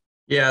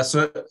 Yeah,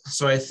 so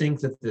I think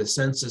that the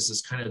census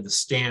is kind of the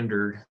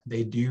standard.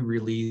 They do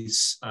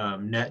release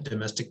net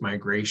domestic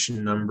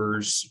migration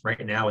numbers.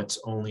 Right now, it's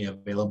only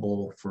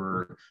available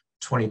for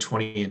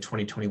 2020 and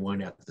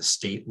 2021 at the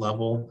state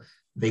level.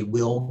 They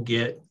will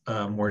get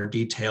more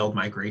detailed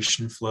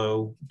migration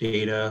flow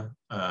data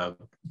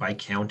by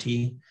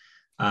county.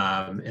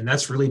 And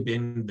that's really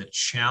been the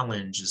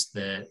challenge, is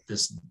that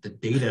the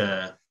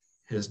data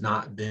has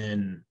not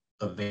been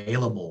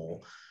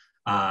available.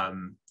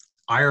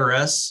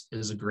 IRS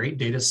is a great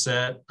data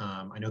set.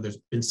 I know there's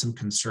been some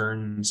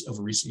concerns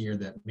over recent year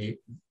that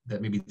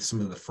maybe some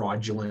of the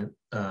fraudulent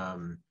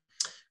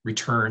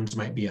returns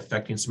might be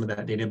affecting some of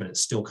that data, but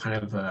it's still kind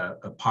of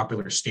a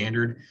popular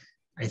standard.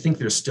 I think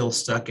they're still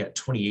stuck at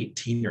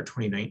 2018 or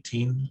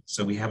 2019.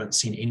 So we haven't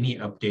seen any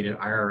updated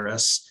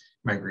IRS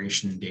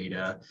migration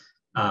data.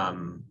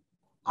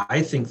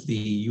 I think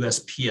the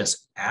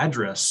USPS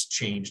address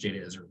change data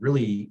is a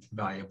really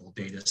valuable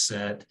data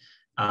set.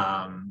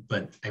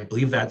 But I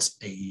believe that's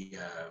a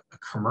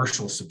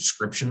commercial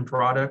subscription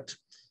product.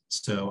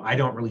 So I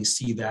don't really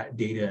see that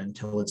data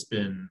until it's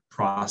been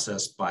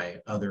processed by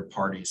other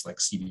parties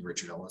like C.B.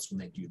 Richard Ellis when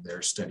they do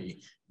their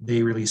study.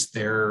 They release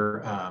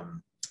their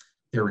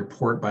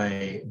report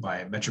by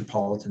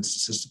metropolitan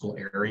statistical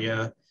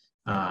area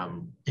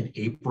in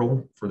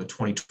April for the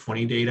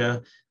 2020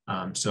 data.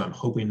 So I'm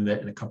hoping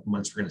that in a couple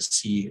months, we're going to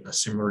see a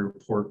similar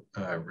report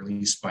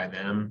released by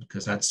them,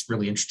 because that's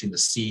really interesting to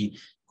see.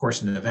 Of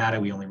course, in Nevada,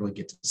 we only really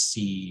get to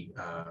see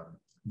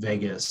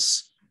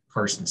Vegas,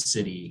 Carson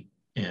City,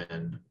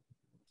 and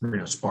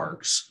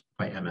Reno-Sparks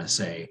by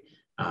MSA.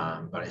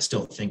 But I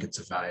still think it's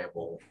a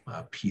valuable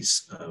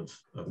piece of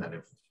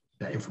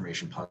that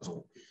information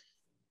puzzle.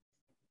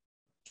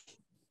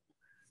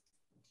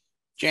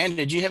 Jan,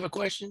 did you have a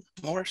question,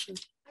 Morrison?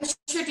 I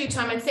sure do,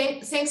 Tom, and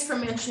thanks for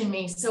mentioning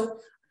me. So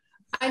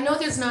I know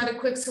there's not a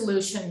quick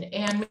solution,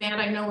 and Matt,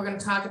 I know we're going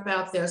to talk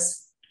about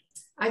this.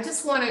 I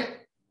just want to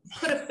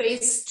put a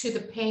face to the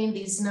pain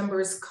these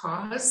numbers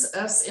cause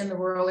us in the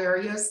rural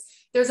areas.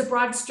 There's a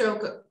broad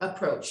stroke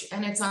approach,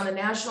 and it's on a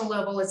national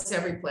level, it's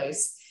every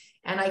place.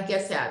 And I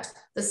get that.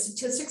 The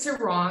statistics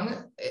are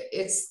wrong.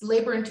 It's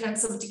labor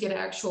intensive to get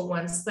actual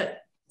ones, but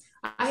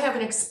I have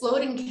an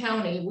exploding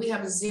county. We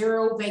have a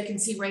 0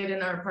 vacancy rate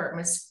in our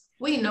apartments.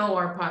 We know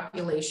our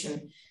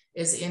population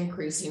is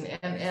increasing,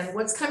 and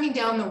what's coming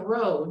down the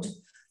road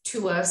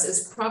to us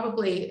is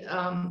probably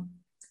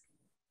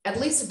at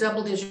least a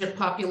double-digit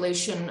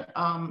population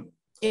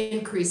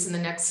increase in the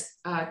next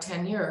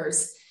 10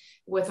 years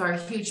with our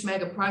huge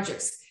mega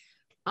projects.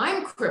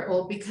 I'm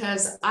crippled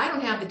because I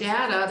don't have the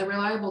data, the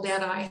reliable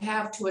data I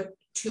have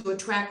to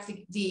attract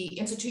the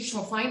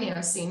institutional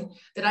financing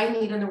that I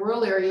need in the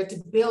rural area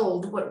to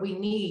build what we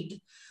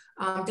need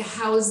to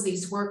house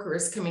these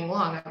workers coming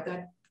along. I've got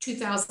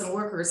 2,000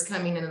 workers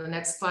coming in the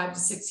next 5 to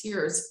 6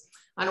 years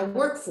on a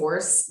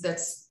workforce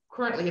that's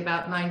currently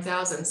about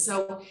 9,000.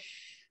 So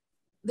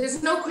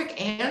there's no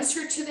quick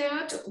answer to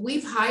that.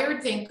 We've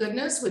hired, thank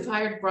goodness, we've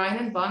hired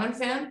Brian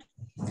Bonenfant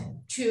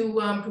to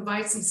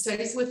provide some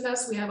studies with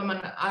us. We have him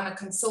on a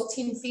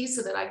consulting fee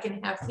so that I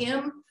can have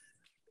him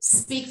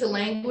speak the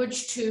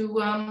language to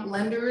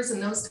lenders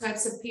and those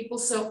types of people.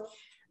 So,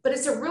 but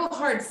it's a real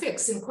hard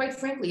fix. And quite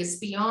frankly, it's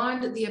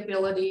beyond the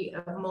ability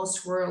of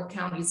most rural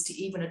counties to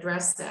even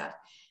address that.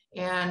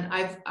 And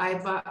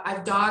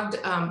I've dogged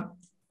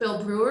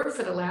Bill Brewer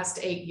for the last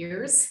 8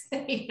 years.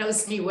 He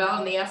knows me well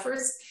in the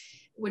efforts.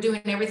 We're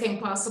doing everything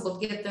possible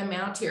to get them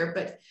out here.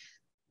 But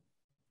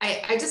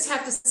I just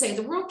have to say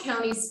the rural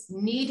counties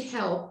need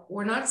help.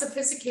 We're not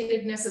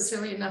sophisticated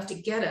necessarily enough to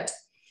get it,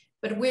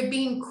 but we're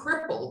being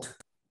crippled.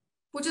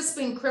 We're just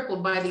being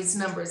crippled by these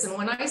numbers. And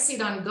when I see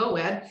it on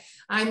GoEd,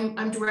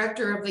 I'm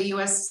director of the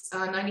US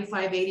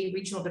 9580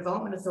 Regional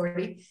Development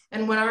Authority.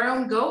 And when our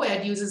own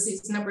GoEd uses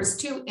these numbers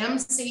too,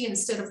 MC,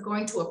 instead of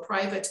going to a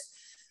private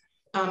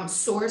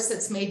source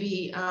that's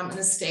maybe an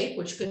estate,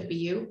 which could be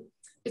you,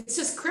 it's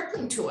just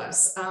crippling to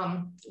us.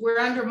 We're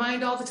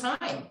undermined all the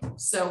time.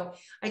 So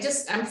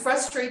I'm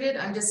frustrated.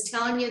 I'm just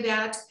telling you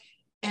that.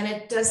 And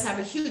it does have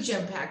a huge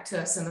impact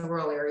to us in the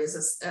rural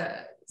areas,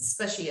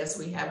 especially as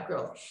we have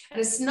growth. And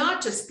it's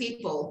not just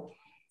people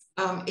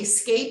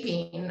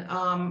escaping,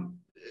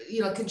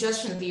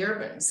 congestion of the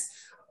urban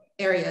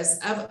areas.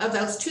 Of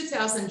those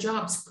 2,000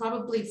 jobs,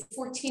 probably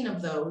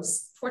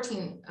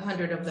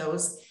 1,400 of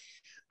those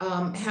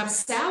have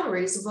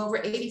salaries of over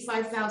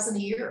 $85,000 a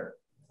year.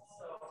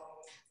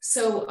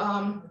 So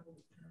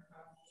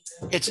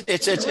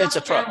it's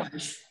a problem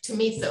to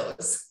meet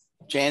those.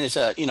 Jan, it's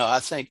I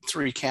think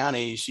 3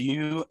 counties,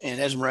 you and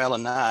Esmeralda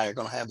and I are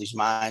going to have these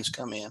mines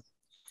come in.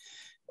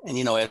 And,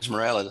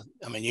 Esmeralda,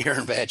 I mean, you're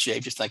in bad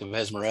shape. Just think of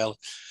Esmeralda.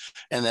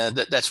 And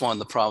that's one of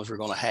the problems we're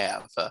going to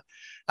have.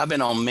 I've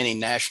been on many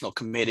national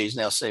committees,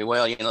 and they'll say,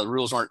 well, the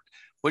rules aren't,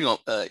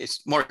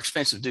 it's more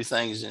expensive to do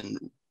things in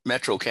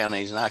metro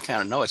counties. And I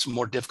kind of know it's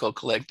more difficult to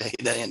collect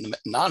data in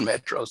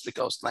non-metros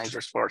because things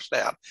are sparsed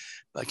out.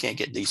 But I can't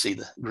get DC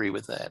to agree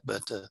with that.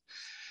 But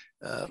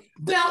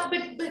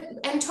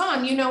and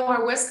Tom,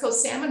 our West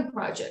Coast Salmon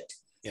Project,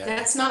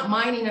 that's not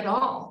mining at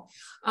all.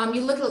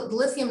 You look at the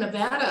Lithium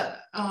Nevada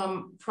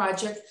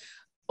project,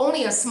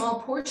 only a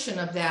small portion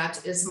of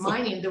that is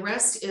mining. The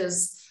rest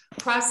is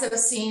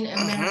processing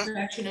and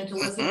manufacturing into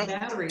lithium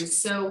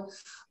batteries. So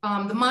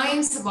the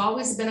mines have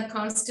always been a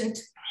constant.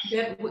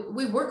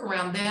 We work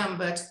around them,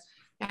 but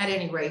at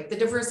any rate, the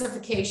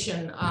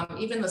diversification,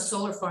 even the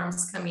solar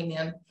farms coming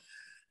in,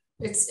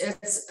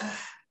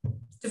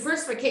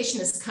 diversification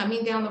is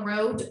coming down the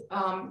road,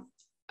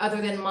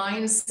 other than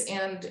mines,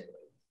 and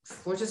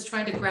we're just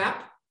trying to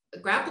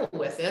grapple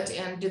with it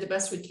and do the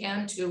best we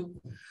can to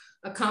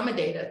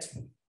accommodate it.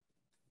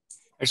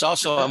 There's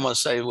also, I'm going to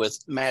say, with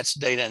Matt's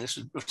data, and this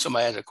is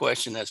somebody has a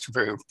question that's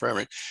very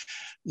permanent,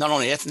 not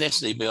only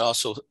ethnicity, but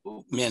also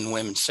men,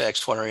 women,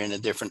 sex, what are in the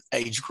different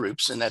age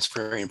groups. And that's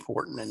very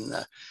important. And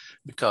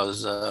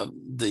because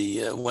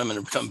the women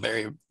have become a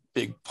very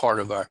big part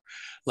of our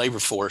labor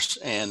force,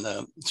 and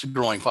it's a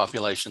growing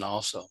population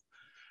also.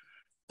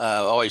 I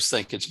always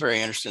think it's very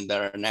interesting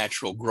that our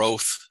natural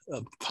growth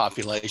of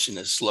population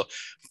is slow.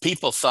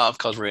 People thought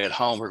because we're at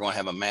home, we're going to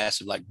have a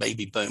massive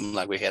baby boom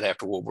like we had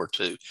after World War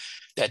II.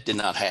 That did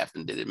not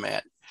happen, did it,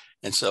 Matt?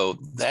 And so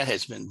that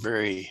has been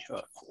very,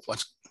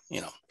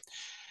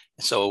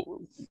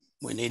 so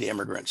we need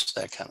immigrants,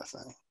 that kind of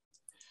thing.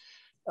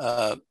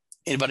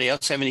 Anybody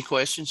else have any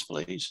questions,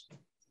 please?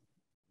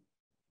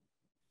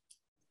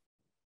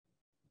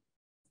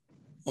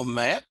 Well,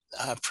 Matt,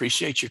 I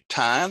appreciate your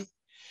time.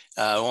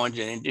 I wanted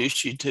to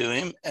introduce you to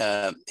him.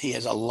 He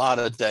has a lot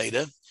of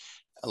data.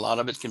 A lot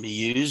of it can be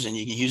used, and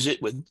you can use it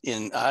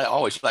I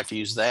always like to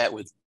use that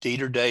with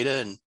DETR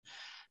data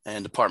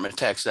and Department of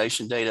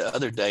Taxation data,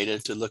 other data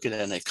to look at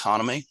an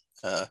economy.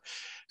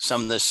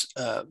 Some of this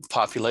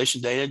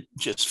population data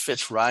just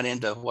fits right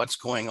into what's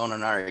going on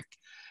in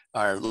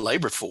our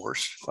labor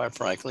force, quite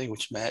frankly,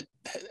 which Matt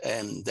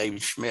and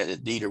David Schmidt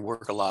at DETR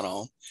work a lot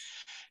on.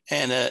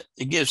 And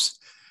it gives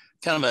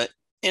kind of an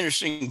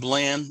interesting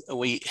blend.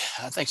 I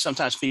think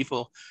sometimes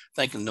people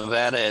think of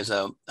Nevada as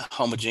a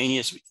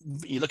homogeneous.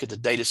 You look at the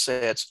data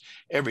sets,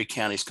 every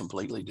county is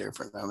completely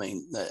different. I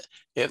mean, the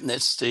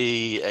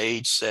ethnicity,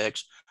 age,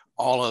 sex,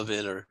 all of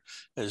it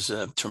is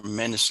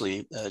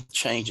tremendously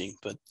changing.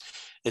 But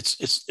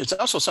it's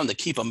also something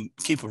to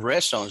keep a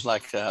rest on. It's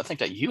like I think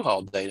that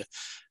U-Haul data,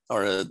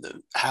 or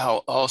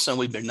how all of a sudden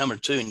we've been number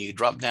 2 and you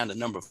drop down to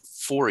number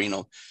 4.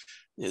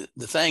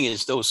 The thing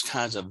is, those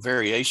kinds of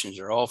variations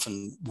are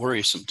often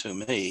worrisome to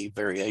me,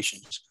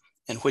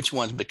 and which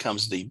one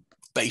becomes the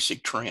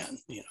basic trend,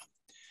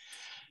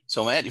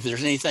 So Matt, if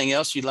there's anything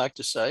else you'd like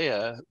to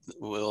say,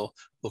 we'll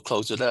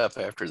close it up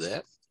after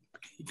that.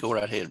 Go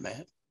right ahead,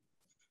 Matt.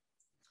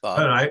 Bob.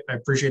 I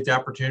appreciate the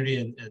opportunity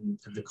and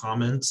the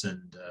comments,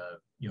 and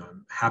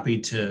I'm happy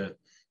to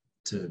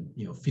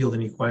field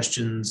any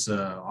questions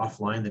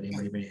offline that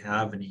anybody may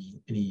have,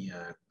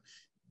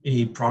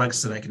 any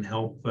products that I can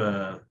help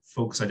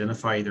folks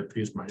identify, either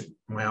produced by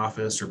my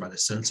office or by the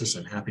census.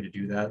 I'm happy to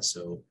do that.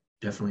 So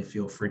definitely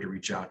feel free to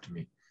reach out to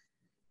me.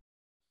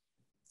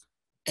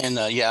 And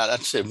I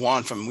said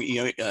Juan from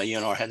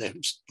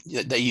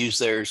they use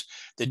theirs.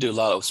 They do a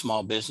lot of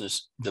small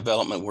business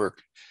development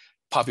work,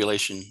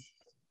 population,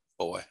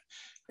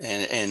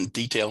 and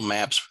detailed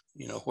maps.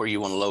 Where you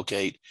want to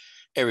locate.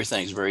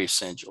 Everything's very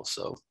essential.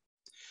 So,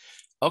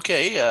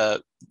 okay,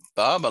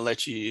 Bob, I'll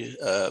let you.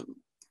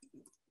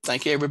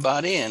 Thank you,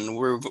 everybody. And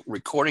we're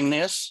recording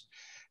this,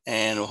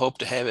 and we'll hope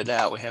to have it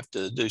out. We have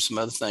to do some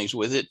other things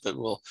with it, but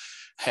we'll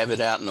have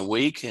it out in a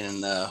week,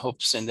 and hope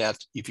to send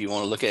out if you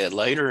want to look at it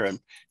later.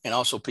 And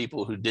also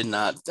people who did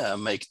not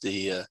make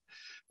the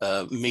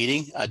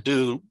meeting. I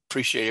do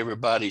appreciate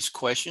everybody's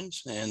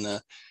questions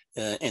and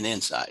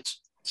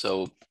insights.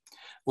 So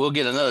we'll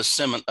get another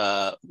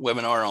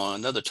webinar on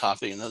another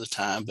topic another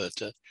time, but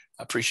I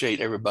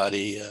appreciate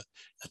everybody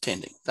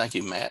attending. Thank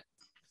you, Matt.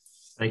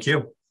 Thank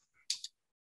you.